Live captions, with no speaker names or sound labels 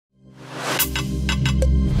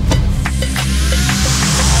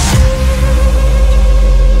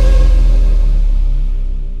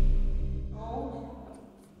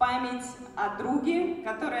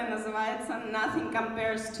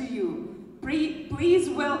singers to you. Please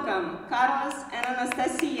welcome Carlos and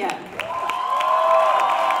Anastasia.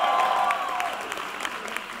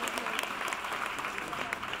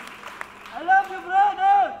 I love you,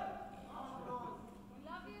 brother! We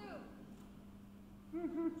love you!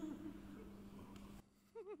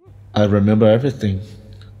 I remember everything,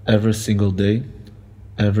 every single day,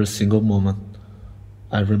 every single moment.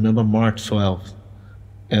 I remember March 12th,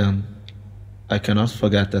 and I cannot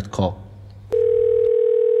forget that call.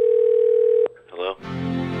 Hello?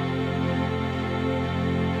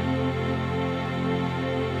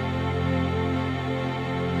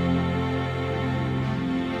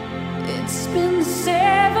 It's been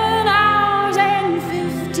 7 hours and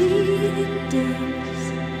 15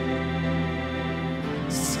 days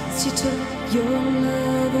since you took your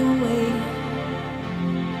love away.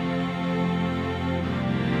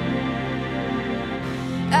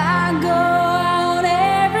 I go out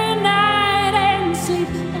every night and sleep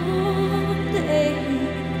all day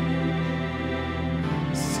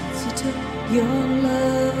since you took your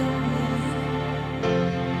love away.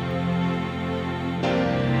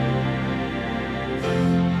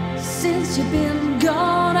 Since you've been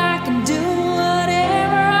gone, I can do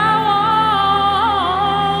whatever I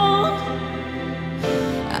want.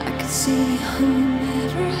 I can see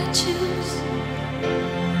whomever I choose.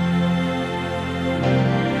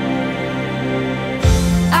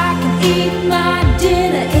 I can eat my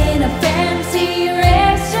dinner in a fancy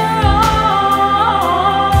restaurant,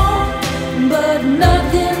 but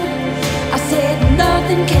nothing, I said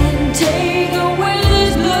nothing can take away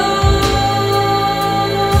this blues.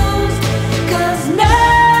 'Cause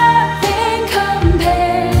nothing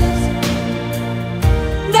compares,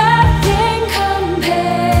 nothing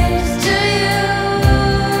compares to you.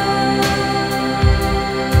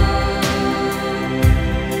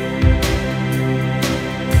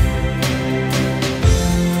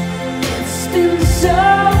 It's been so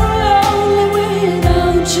lonely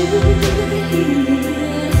without you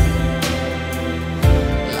here,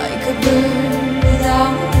 like a bird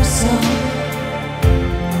without a song.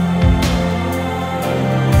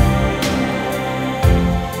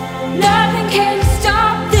 Nothing can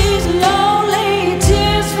stop these lonely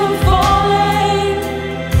tears from falling.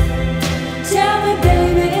 Tell me,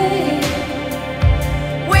 baby,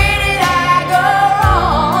 where did I go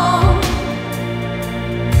wrong?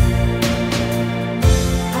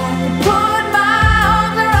 I could put my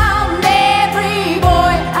arms around every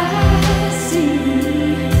boy I see.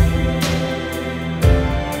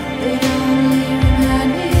 They only remind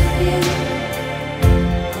me of you.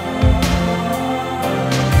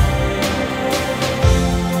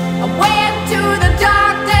 I went to the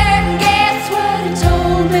doctor and guess what he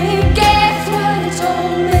told me? Guess what he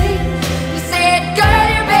told me? He said, girl,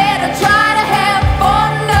 you better try to have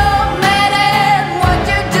fun no matter what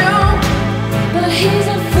you do. But he's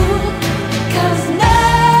a fool, 'cause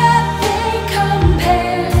nothing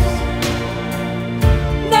compares,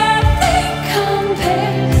 nothing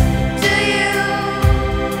compares to you.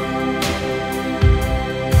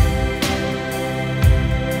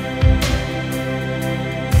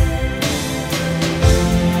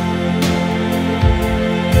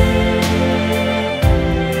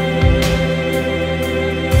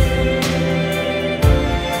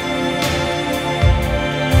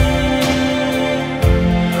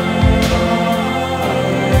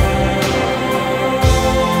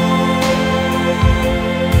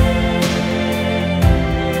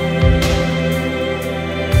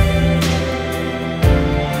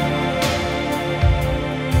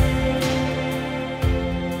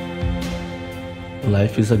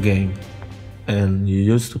 Life is a game, and you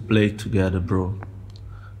used to play together, bro.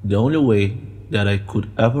 The only way that I could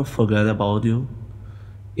ever forget about you,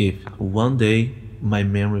 if one day my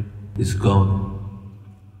memory is gone.